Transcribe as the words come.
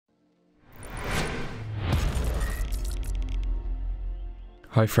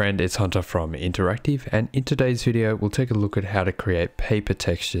Hi friend, it's Hunter from Interactive, and in today's video we'll take a look at how to create paper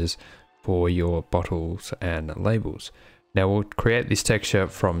textures for your bottles and labels. Now we'll create this texture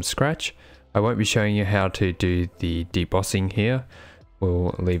from scratch. I won't be showing you how to do the debossing here.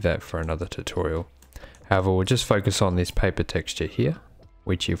 We'll leave that for another tutorial. However, we'll just focus on this paper texture here,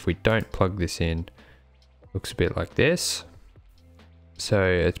 which if we don't plug this in, looks a bit like this. So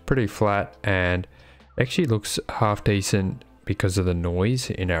it's pretty flat and actually looks half decent because of the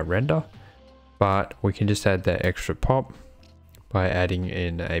noise in our render, but we can just add that extra pop by adding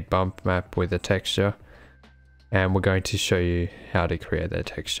in a bump map with a texture, and we're going to show you how to create that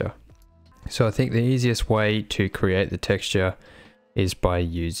texture. So I think the easiest way to create the texture is by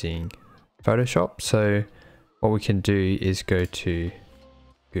using Photoshop. So what we can do is go to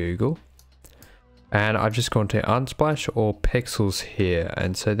Google, and I've just gone to Unsplash or Pexels here,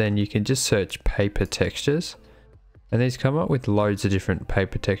 and so then you can just search paper textures. And these come up with loads of different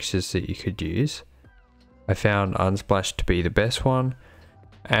paper textures that you could use. I found Unsplash to be the best one.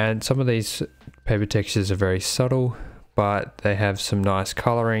 And some of these paper textures are very subtle, but they have some nice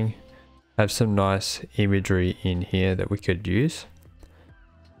coloring, have some nice imagery in here that we could use.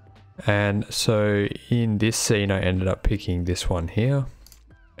 And so in this scene, I ended up picking this one here.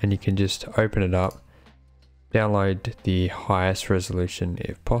 And you can just open it up, download the highest resolution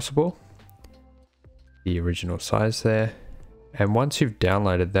if possible, the original size there, and once you've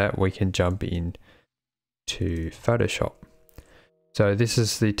downloaded that, we can jump in to Photoshop. So this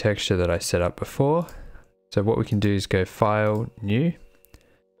is the texture that I set up before. So what we can do is go File, New,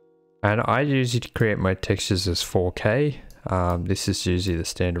 and I usually create my textures as 4K. This is usually the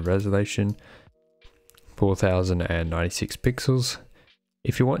standard resolution, 4096 pixels.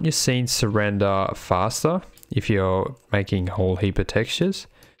 If you want your scenes to render faster, if you're making a whole heap of textures,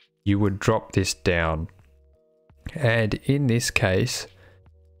 you would drop this down. And in this case,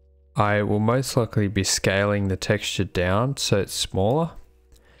 I will most likely be scaling the texture down so it's smaller.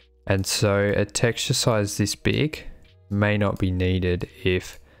 And so a texture size this big may not be needed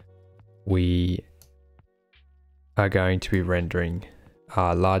if we are going to be rendering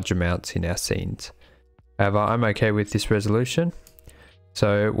large amounts in our scenes. However, I'm okay with this resolution.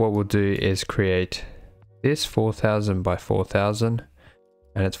 So what we'll do is create this 4000 by 4000.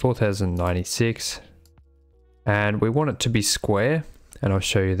 And it's 4096, and we want it to be square, and I'll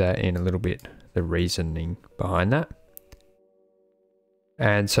show you that in a little bit, the reasoning behind that.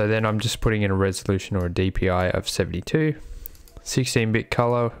 And so then I'm just putting in a resolution or a DPI of 72, 16-bit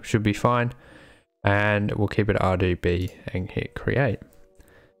color should be fine, and we'll keep it RGB and hit create.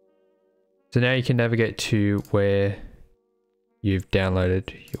 So now you can navigate to where you've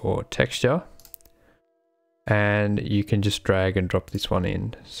downloaded your texture, and you can just drag and drop this one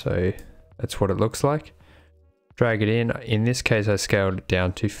in. So that's what it looks like. Drag it in. In this case, I scaled it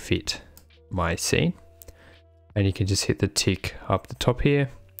down to fit my scene, and you can just hit the tick up the top here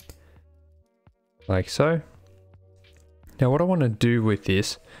like so. Now what I want to do with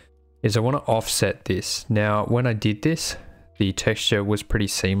this is I want to offset this. Now when I did this, the texture was pretty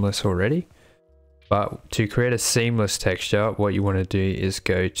seamless already, but to create a seamless texture, what you want to do is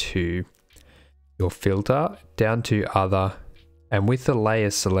go to your filter, down to other, and with the layer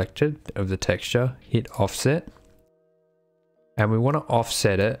selected of the texture, hit offset, and we want to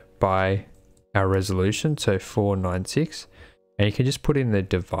offset it by our resolution, so 496, and you can just put in the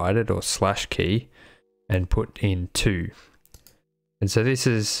divided or slash key and put in 2, and so this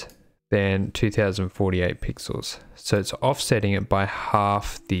is then 2048 pixels. So it's offsetting it by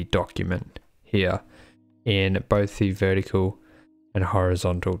half the document here in both the vertical and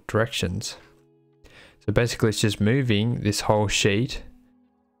horizontal directions. So basically it's just moving this whole sheet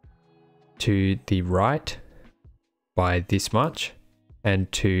to the right by this much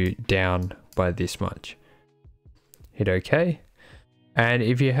and to down by this much. Hit OK. And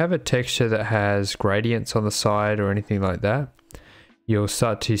if you have a texture that has gradients on the side or anything like that, you'll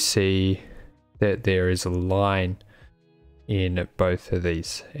start to see that there is a line in both of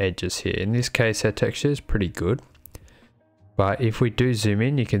these edges here. In this case, our texture is pretty good. But if we do zoom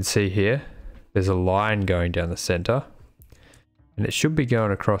in, you can see here, there's a line going down the center, and it should be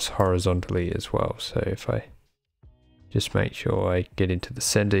going across horizontally as well. So if I just make sure I get into the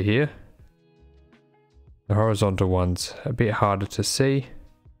center here, the horizontal one's a bit harder to see,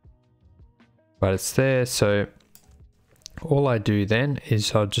 but it's there. So all I do then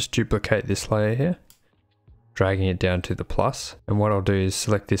is I'll just duplicate this layer here, dragging it down to the plus. And what I'll do is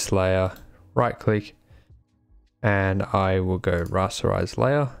select this layer, right click, and I will go rasterize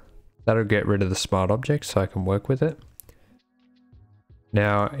layer. That'll get rid of the smart object so I can work with it.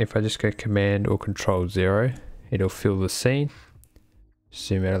 Now, if I just go Command or Control 0, it'll fill the scene.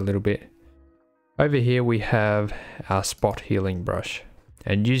 Zoom out a little bit. Over here we have our spot healing brush.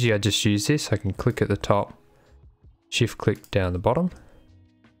 And usually I just use this. I can click at the top, shift click down the bottom,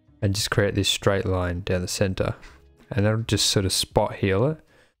 and just create this straight line down the center. And that'll just sort of spot heal it.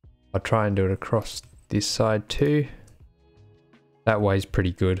 I'll try and do it across this side too. That way is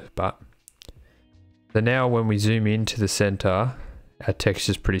pretty good, but so now when we zoom into the center, our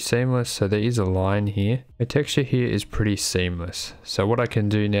texture is pretty seamless. So there is a line here. The texture here is pretty seamless. So what I can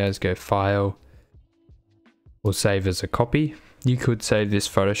do now is go File, or save as a copy. You could save this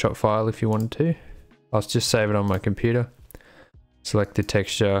Photoshop file if you wanted to. I'll just save it on my computer. Select the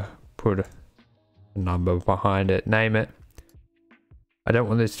texture, put a number behind it, name it. I don't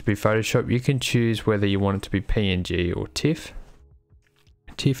want this to be Photoshop. You can choose whether you want it to be PNG or TIFF.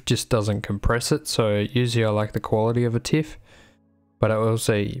 TIFF just doesn't compress it, so usually I like the quality of a TIFF, but it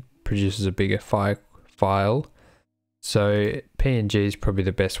also produces a bigger file. So PNG is probably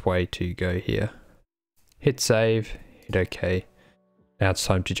the best way to go here. Hit save, hit OK. Now it's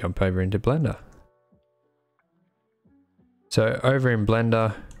time to jump over into Blender. So over in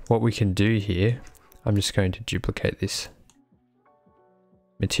Blender, what we can do here, I'm just going to duplicate this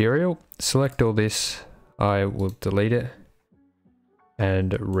material, select all this, I will delete it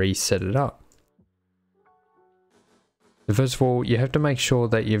and reset it up. So first of all, you have to make sure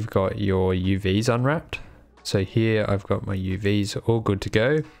that you've got your UVs unwrapped. So here I've got my UVs all good to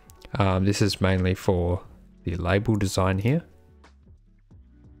go. This is mainly for the label design here.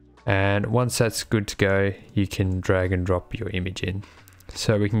 And once that's good to go, you can drag and drop your image in.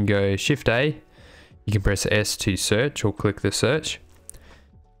 So we can go Shift A, you can press S to search or click the search,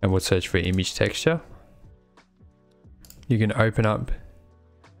 and we'll search for image texture. You can open up,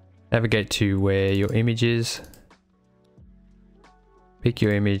 navigate to where your image is, pick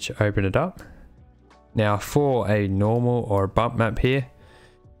your image, open it up. Now for a normal or a bump map here,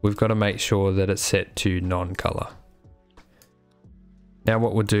 we've got to make sure that it's set to non-color. Now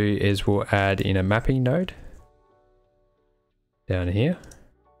what we'll do is we'll add in a mapping node down here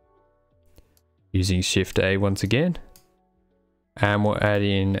using Shift A once again, and we'll add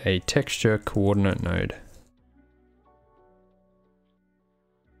in a texture coordinate node.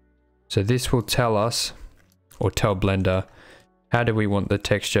 So this will tell us, or tell Blender, how do we want the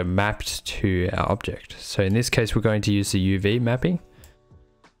texture mapped to our object. So in this case we're going to use the UV mapping,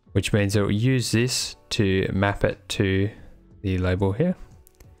 which means it will use this to map it to the label here.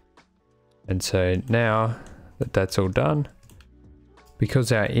 And so now that that's all done,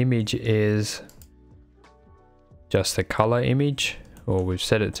 because our image is just a color image, or we've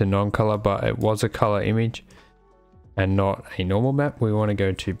set it to non-color, but it was a color image and not a normal map, we want to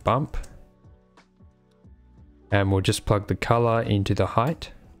go to bump, and we'll just plug the color into the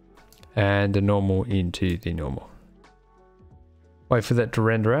height and the normal into the normal. Wait for that to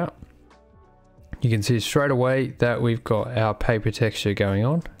render out. You can see straight away that we've got our paper texture going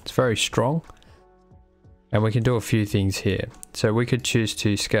on. It's very strong, and we can do a few things here. So we could choose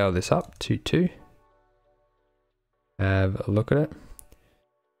to scale this up to 2. Have a look at it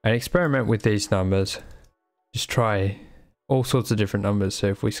and experiment with these numbers. Just try all sorts of different numbers. So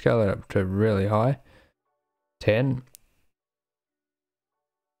if we scale it up to really high, 10,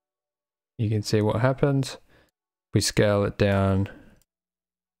 you can see what happens. If we scale it down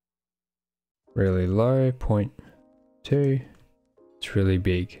really low, 0.2, it's really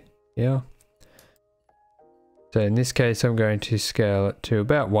big. Yeah. So in this case, I'm going to scale it to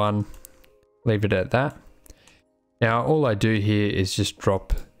about 1, leave it at that. Now all I do here is just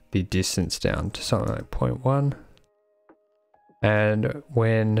drop the distance down to something like 0.1. And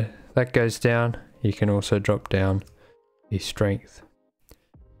when that goes down, you can also drop down the strength.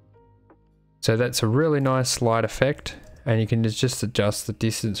 So that's a really nice light effect, and you can just adjust the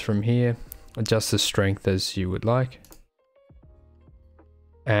distance from here, adjust the strength as you would like.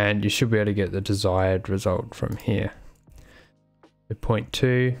 And you should be able to get the desired result from here. The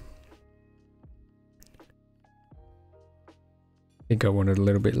 0.2. I think I want it a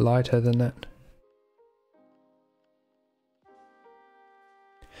little bit lighter than that.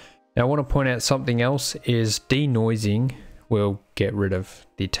 Now I want to point out something else is denoising will get rid of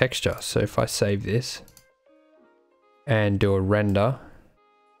the texture. So if I save this and do a render,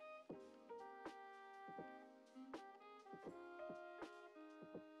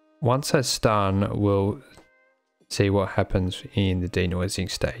 once that's done, we'll see what happens in the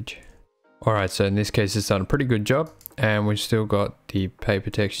denoising stage. Alright, so in this case it's done a pretty good job, and we've still got the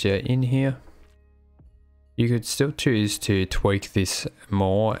paper texture in here. You could still choose to tweak this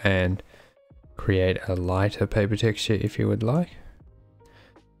more and create a lighter paper texture if you would like,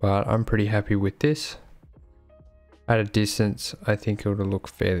 but I'm pretty happy with this. At a distance, I think it would look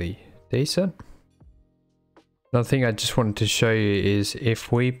fairly decent. Another thing I just wanted to show you is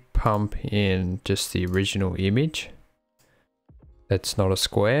if we pump in just the original image, that's not a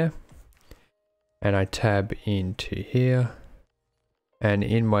square, and I tab into here, and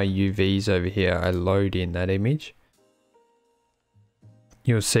in my UVs over here, I load in that image.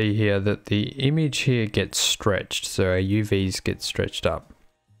 You'll see here that the image here gets stretched, so our UVs get stretched up.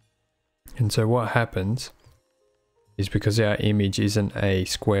 And so what happens is, because our image isn't a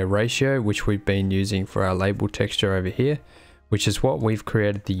square ratio, which we've been using for our label texture over here, which is what we've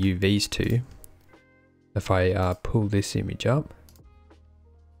created the UVs to. If I pull this image up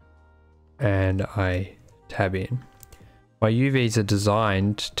and I tab in, my UVs are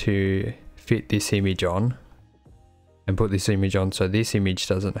designed to fit this image on and put this image on, so this image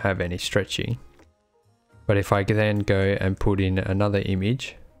doesn't have any stretching. But if I then go and put in another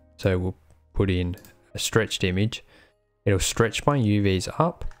image, so we'll put in a stretched image, it'll stretch my UVs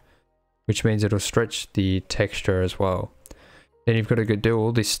up, which means it'll stretch the texture as well. Then you've got to go do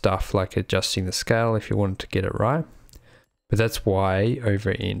all this stuff like adjusting the scale if you want to get it right. But that's why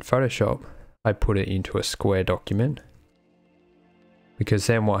over in Photoshop, I put it into a square document, because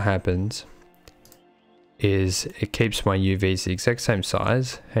then what happens is it keeps my UVs the exact same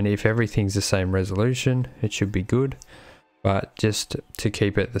size, and if everything's the same resolution, it should be good. But just to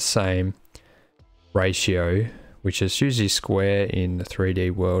keep it the same ratio, which is usually square in the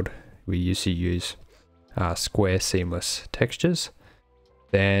 3D world, we usually use square seamless textures,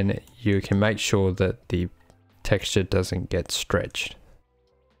 then you can make sure that the texture doesn't get stretched.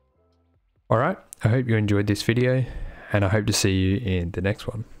 Alright, I hope you enjoyed this video, and I hope to see you in the next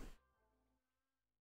one.